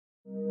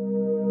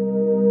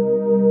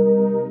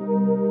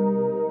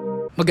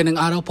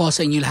Magandang araw po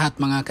sa inyo lahat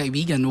mga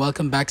kaibigan.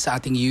 Welcome back sa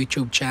ating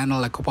YouTube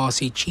channel. Ako po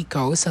si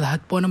Chico. Sa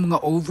lahat po ng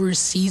mga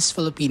overseas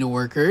Filipino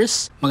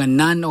workers, mga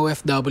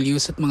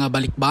non-OFWs at mga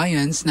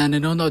balikbayans na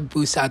nanonood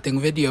po sa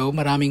ating video,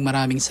 maraming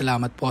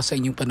salamat po sa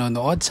inyong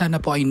panonood. Sana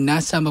po ay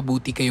nasa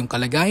mabuti kayong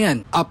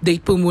kalagayan.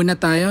 Update po muna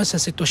tayo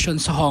sa sitwasyon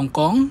sa Hong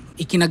Kong.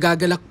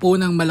 Ikinagagalak po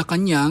ng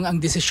Malacanang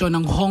ang desisyon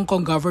ng Hong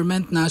Kong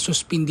government na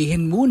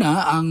suspindihin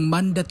muna ang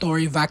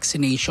mandatory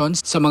vaccinations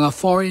sa mga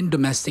foreign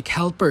domestic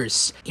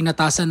helpers.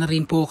 Inatasan na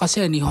rin po kasi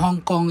ni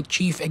Hong Kong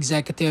Chief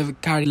Executive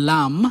Carrie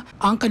Lam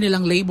ang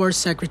kanilang Labor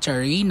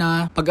Secretary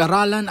na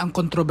pag-aralan ang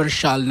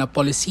kontrobersyal na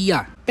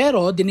polisiya.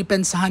 Pero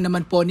dinipensahan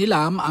naman po ni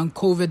Lam ang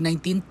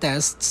COVID-19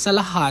 test sa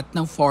lahat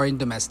ng foreign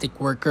domestic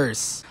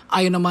workers.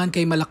 Ayon naman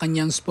kay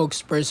Malacanang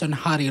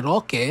spokesperson Harry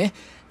Roque,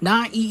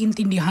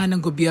 naiintindihan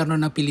ng gobyerno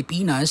ng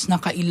Pilipinas na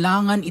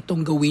kailangan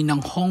itong gawin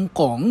ng Hong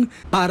Kong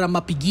para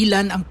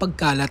mapigilan ang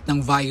pagkalat ng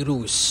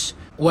virus.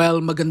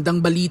 Well,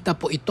 magandang balita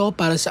po ito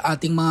para sa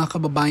ating mga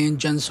kababayan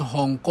dyan sa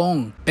Hong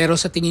Kong. Pero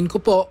sa tingin ko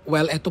po,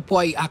 ito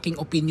po ay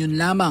aking opinion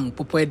lamang.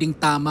 Pwedeng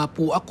tama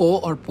po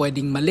ako or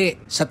pwedeng mali.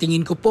 Sa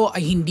tingin ko po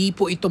ay hindi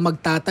po ito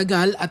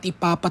magtatagal at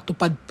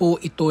ipapatupad po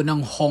ito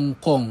ng Hong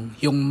Kong,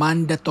 yung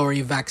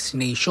mandatory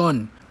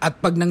vaccination.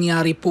 At pag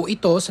nangyari po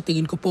ito, sa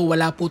tingin ko po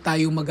wala po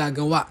tayong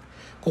magagawa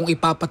kung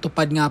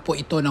ipapatupad nga po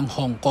ito ng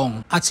Hong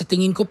Kong. At sa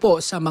tingin ko po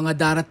sa mga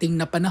darating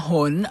na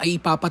panahon ay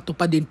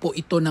ipapatupad din po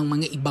ito ng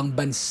mga ibang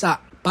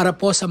bansa para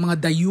po sa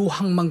mga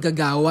dayuhang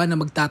manggagawa na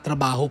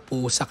magtatrabaho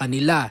po sa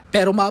kanila.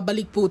 Pero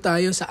mabalik po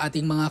tayo sa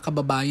ating mga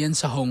kababayan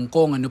sa Hong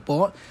Kong. Ano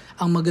po?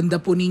 Ang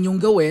maganda po ninyong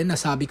gawin,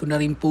 nasabi ko na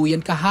rin po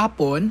yan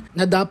kahapon,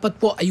 na dapat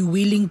po ay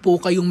willing po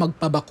kayong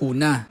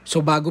magpabakuna.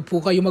 So bago po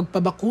kayo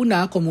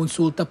magpabakuna,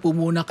 kumonsulta po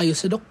muna kayo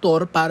sa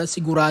doktor para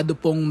sigurado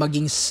pong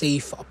maging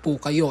safe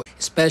po kayo.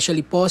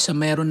 Especially po sa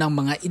meron ng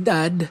mga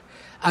edad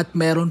at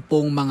meron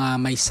pong mga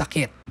may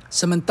sakit.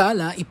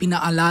 Samantala,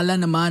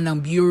 ipinaalala naman ng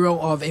Bureau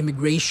of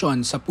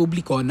Immigration sa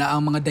publiko na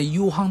ang mga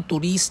dayuhang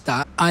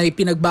turista ay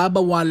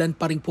pinagbabawalan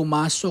pa ring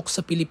pumasok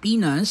sa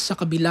Pilipinas sa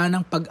kabila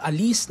ng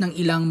pag-alis ng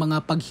ilang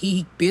mga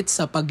paghihigpit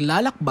sa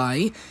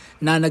paglalakbay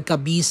na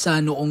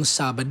nagkabisa noong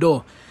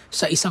Sabado.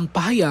 Sa isang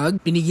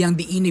pahayag, binigyang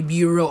diin ni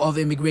Bureau of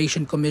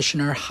Immigration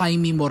Commissioner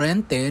Jaime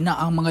Morente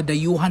na ang mga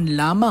dayuhan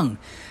lamang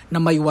na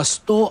may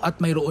wasto at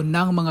mayroon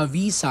ng mga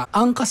visa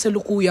ang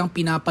kasalukuyang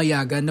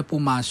pinapayagan na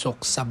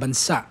pumasok sa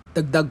bansa.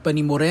 Dagdag pa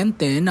ni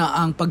Morente na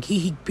ang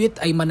paghihigpit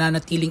ay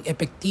mananatiling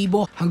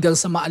epektibo hanggang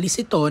sa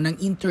maalis ito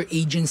ng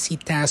Interagency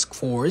Task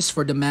Force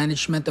for the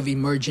Management of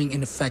Emerging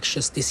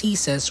Infectious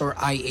Diseases or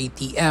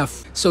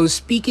IATF. So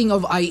speaking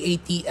of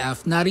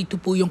IATF, narito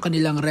po yung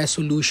kanilang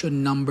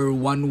resolution number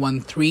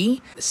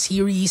 113,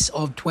 series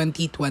of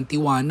 2021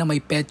 na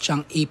may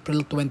petsang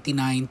April 29,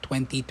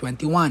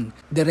 2021.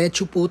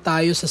 Diretso po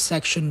tayo sa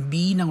section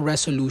B ng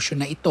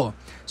resolution na ito.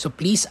 So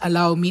please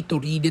allow me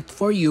to read it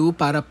for you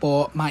para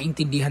po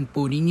maintindihan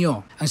po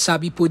ninyo. Ang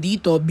sabi po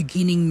dito,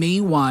 beginning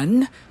May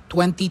 1,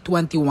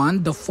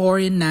 2021, the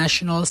foreign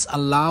nationals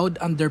allowed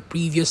under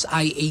previous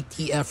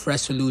IATF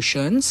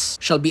resolutions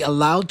shall be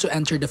allowed to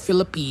enter the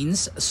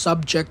Philippines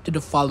subject to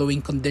the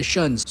following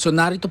conditions. So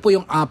narito po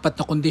yung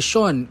apat na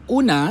kondisyon.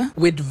 Una,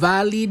 with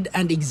valid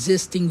and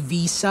existing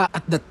visa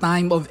at the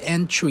time of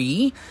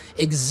entry,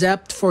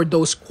 except for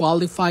those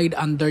qualified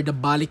under the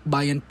Balik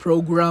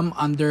program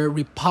under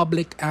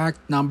Republic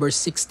Act number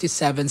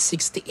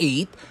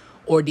 6768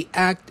 or the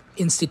Act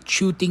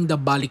instituting the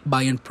Balik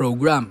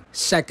program.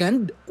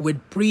 Second,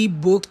 with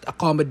pre-booked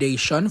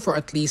accommodation for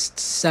at least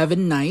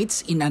 7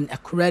 nights in an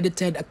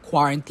accredited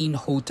quarantine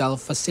hotel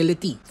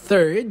facility.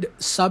 Third,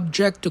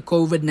 subject to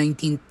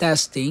COVID-19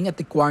 testing at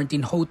the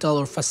quarantine hotel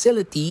or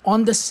facility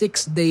on the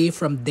 6th day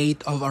from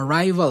date of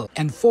arrival.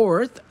 And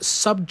fourth,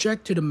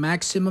 subject to the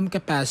maximum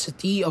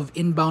capacity of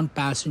inbound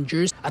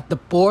passengers at the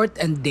port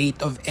and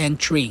date of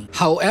entry.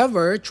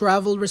 However,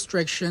 travel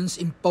restrictions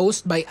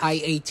imposed by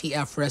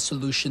IATF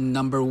Resolution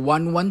number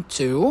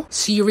 112,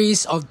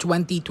 series of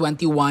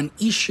 2021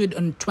 issued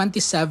on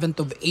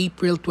 27th of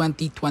April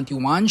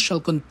 2021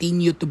 shall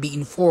continue to be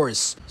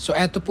enforced. So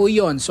eto po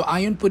yon. So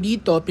ayon po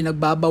dito,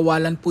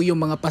 pinagbabawalan po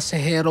yung mga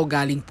pasahero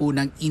galing po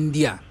ng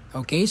India.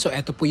 Okay, so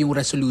eto po yung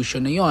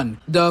resolution na yon.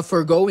 The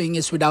foregoing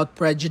is without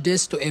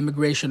prejudice to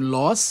immigration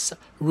laws,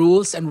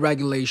 rules, and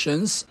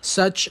regulations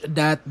such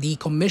that the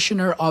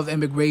Commissioner of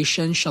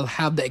Immigration shall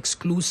have the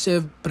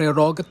exclusive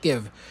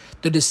prerogative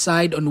to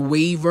decide on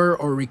waiver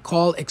or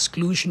recall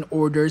exclusion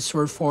orders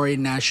for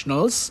foreign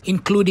nationals,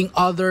 including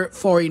other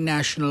foreign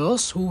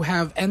nationals who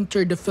have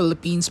entered the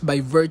Philippines by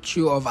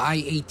virtue of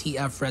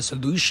IATF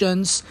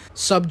resolutions,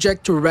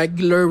 subject to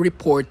regular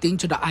reporting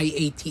to the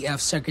IATF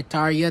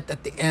Secretariat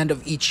at the end of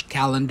each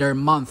calendar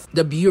month.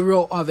 The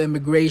Bureau of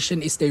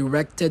Immigration is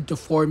directed to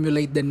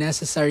formulate the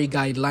necessary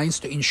guidelines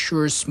to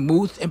ensure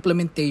smooth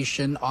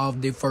implementation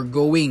of the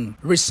foregoing.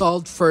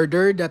 Resolved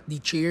further that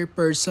the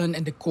chairperson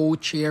and the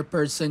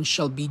co-chairperson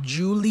shall be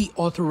duly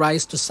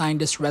authorized to sign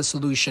this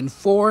resolution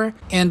for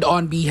and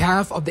on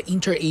behalf of the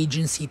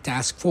Interagency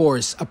Task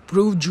Force,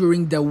 approved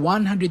during the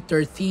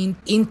 113th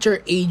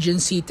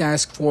Interagency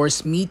Task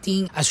Force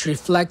meeting as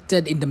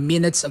reflected in the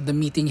minutes of the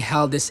meeting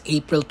held this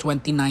April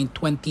 29,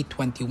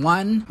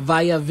 2021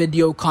 via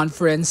video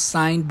conference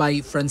signed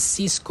by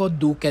Francisco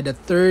Duque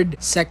III,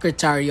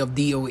 Secretary of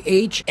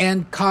DOH,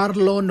 and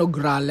Carlo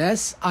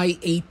Nograles,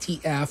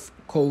 IATF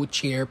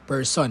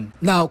co-chairperson.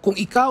 Now, kung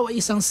ikaw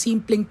ay isang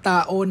simpleng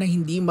tao na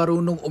hindi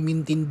marunong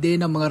umintindi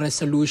ng mga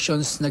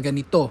resolutions na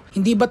ganito,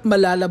 hindi ba't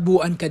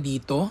malalabuan ka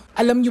dito?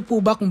 Alam niyo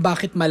po ba kung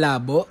bakit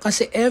malabo?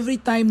 Kasi every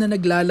time na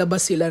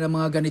naglalabas sila ng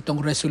mga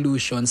ganitong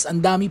resolutions, ang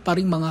dami pa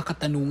ring mga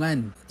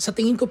katanungan. Sa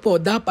tingin ko po,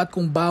 dapat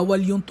kung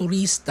bawal yung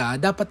turista,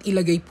 dapat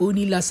ilagay po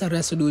nila sa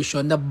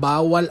resolution na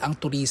bawal ang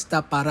turista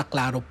para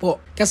klaro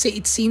po. Kasi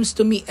it seems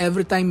to me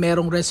every time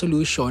merong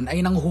resolution ay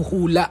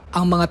nanghuhula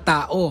ang mga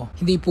tao.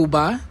 Hindi po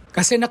ba?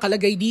 Kasi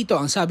nakalagay dito,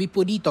 ang sabi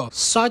po dito,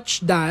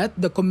 such that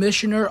the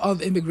Commissioner of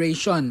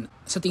Immigration,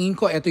 sa tingin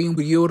ko ito yung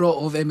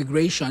Bureau of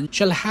Immigration,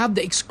 shall have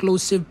the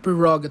exclusive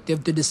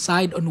prerogative to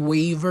decide on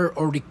waiver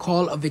or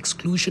recall of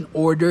exclusion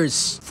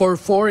orders for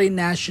foreign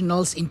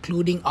nationals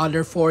including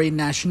other foreign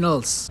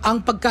nationals.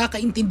 Ang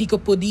pagkakaintindi ko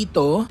po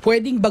dito,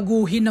 pwedeng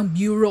baguhin ng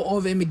Bureau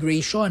of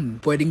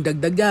Immigration, pwedeng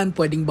dagdagan,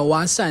 pwedeng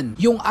bawasan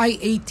yung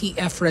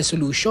IATF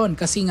resolution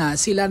kasi nga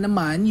sila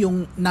naman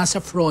yung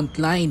nasa front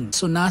line.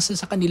 So nasa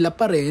sa kanila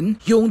pa rin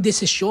yung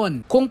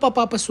desisyon kung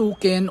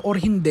papapasukin or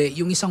hindi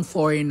yung isang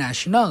foreign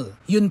national.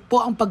 Yun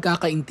po ang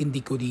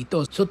pagkakaintindi ko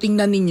dito. So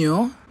tingnan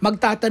ninyo,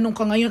 magtatanong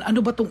ka ngayon,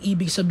 ano ba tong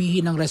ibig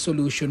sabihin ng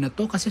resolution na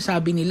to? Kasi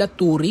sabi nila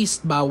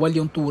tourist, bawal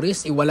yung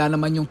tourist, wala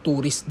naman yung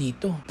tourist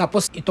dito.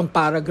 Tapos itong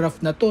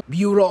paragraph na to,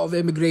 Bureau of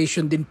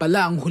Immigration din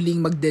pala ang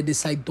huling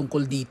magde-decide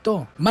tungkol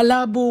dito.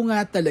 Malabo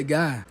nga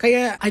talaga.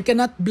 Kaya I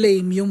cannot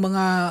blame yung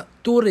mga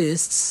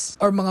tourists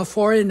or mga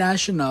foreign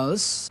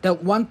nationals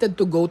that wanted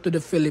to go to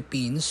the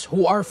Philippines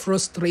who are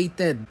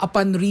frustrated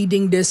upon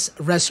reading these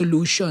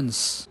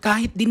resolutions.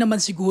 Kahit din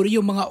naman siguro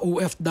yung mga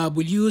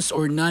OFWs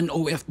or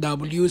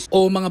non-OFWs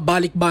o mga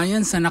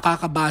balikbayans na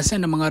nakakabasa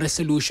ng mga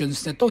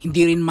resolutions na to,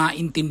 hindi rin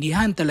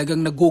maintindihan,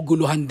 talagang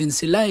naguguluhan din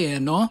sila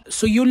no?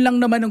 So yun lang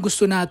naman ang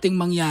gusto nating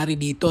mangyari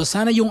dito.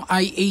 Sana yung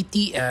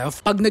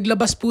IATF, pag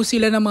naglabas po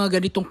sila ng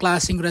mga ganitong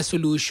klaseng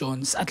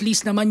resolutions, at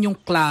least naman yung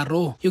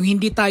klaro, yung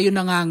hindi tayo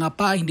nangangapa,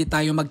 hindi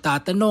tayo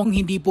magtatanong,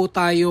 hindi po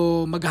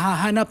tayo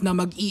maghahanap na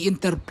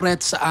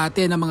mag-i-interpret sa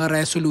atin ng mga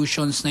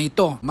resolutions na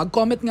ito.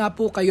 Mag-comment nga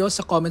po kayo sa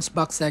comments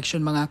box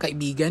section mga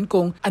kaibigan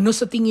kung ano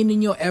sa tingin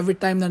ninyo every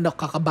time na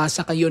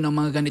nakakabasa kayo ng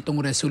mga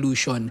ganitong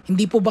resolution.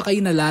 Hindi po ba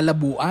kayo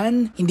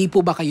nalalabuan? Hindi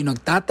po ba kayo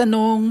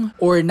nagtatanong?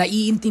 Or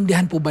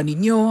naiintindihan po ba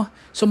ninyo?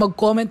 So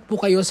mag-comment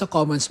po kayo sa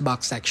comments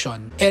box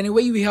section.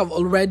 Anyway, we have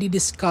already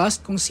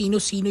discussed kung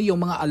sino-sino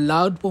yung mga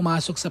allowed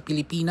pumasok sa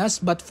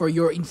Pilipinas, but for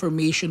your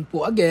information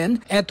po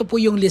again, ito po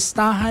yung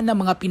listahan ng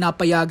mga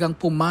pinapayagang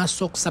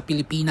pumasok sa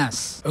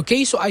Pilipinas.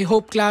 Okay, so I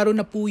hope klaro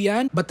na po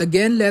yan. But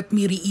again, let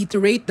me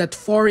reiterate that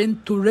foreign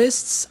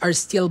tourists are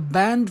still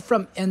banned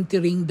from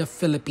entering the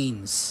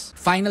Philippines.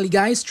 Finally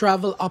guys,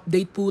 travel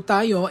update po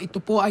tayo.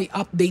 Ito po ay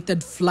updated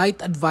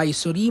flight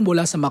advisory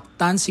mula sa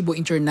Mactan Cebu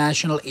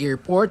International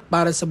Airport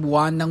para sa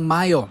buwan ng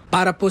Mayo.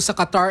 Para po sa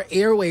Qatar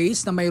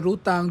Airways na may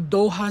rutang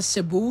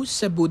Doha-Cebu,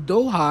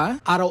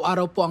 Cebu-Doha,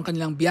 araw-araw po ang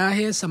kanilang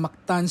biyahe sa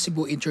Mactan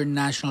Cebu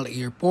International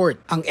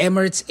Airport. Ang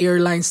Emirates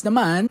Airlines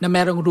naman na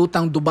merong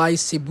rutang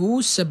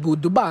Dubai-Cebu,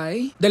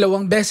 Cebu-Dubai,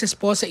 2 beses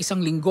po sa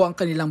isang linggo ang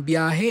kanilang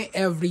biyahe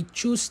every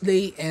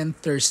Tuesday and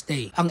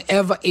Thursday. Ang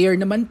Eva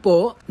Air naman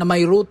po na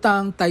may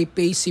rutang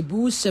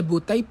Taipei-Cebu,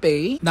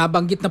 Cebu-Taipei,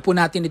 nabanggit na po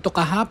natin ito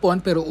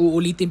kahapon pero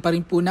uulitin pa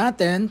rin po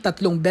natin, 3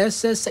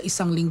 beses sa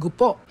isang linggo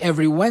po.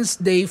 Every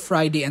Wednesday,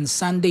 Friday and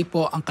Sunday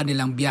po ang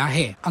kanilang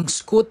biyahe. Ang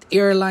Scoot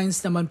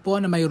Airlines naman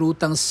po na may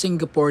rutang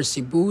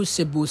Singapore-Cebu,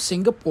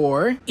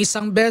 Cebu-Singapore,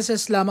 1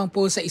 beses lamang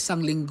po sa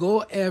isang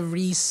linggo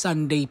every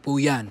Sunday po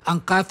yan. Ang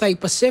Cathay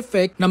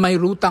Pacific na may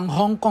rutang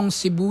Hong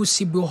Kong-Cebu,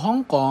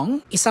 Cebu-Hong Kong,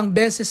 1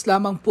 beses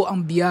lamang po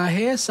ang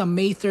biyahe sa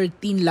May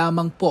 13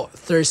 lamang po,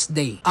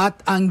 Thursday.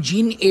 At ang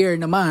Jin Air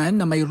naman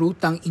na may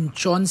rutang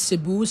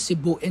Incheon-Cebu,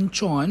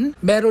 Cebu-Incheon,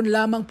 meron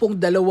lamang pong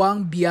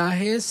 2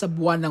 biyahe sa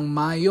buwan ng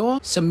Mayo,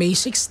 sa May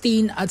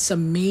 16 at sa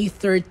May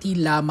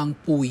 30 lamang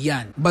po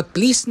yan. But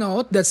please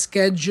note that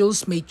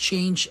schedules may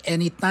change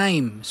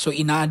anytime. So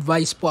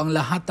ina-advise po ang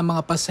lahat ng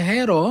mga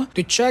pasahero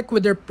to check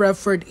with their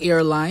preferred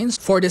airlines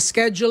for the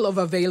schedule of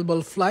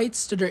available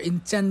flights to their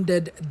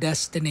intended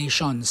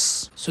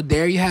destinations. So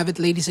there you have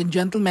it ladies and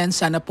gentlemen.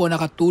 Sana po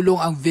nakatulong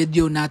ang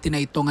video natin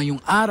na ito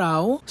ngayong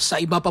araw.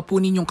 Sa iba pa po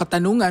ninyong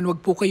katanungan, wag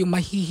po kayong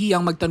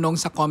mahihiyang magtanong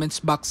sa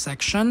comments box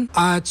section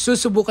at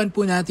susubukan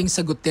po nating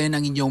sagutin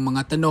ang inyong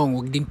mga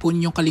tanong. Wag din po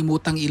ninyong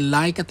kalimutang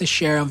i-like at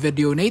i-share ang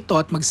video na ito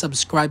at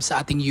mag-subscribe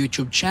sa ating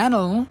YouTube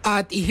channel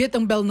at i-hit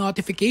ang bell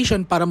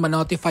notification para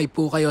ma-notify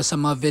po kayo sa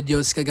mga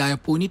videos kagaya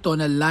po nito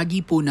na lagi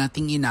po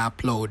nating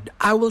ina-upload.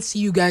 I will see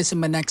you guys in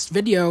my next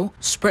video.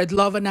 Spread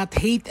love and not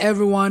hate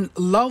everyone.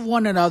 Love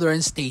one another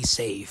and stay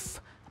safe.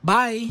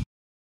 Bye!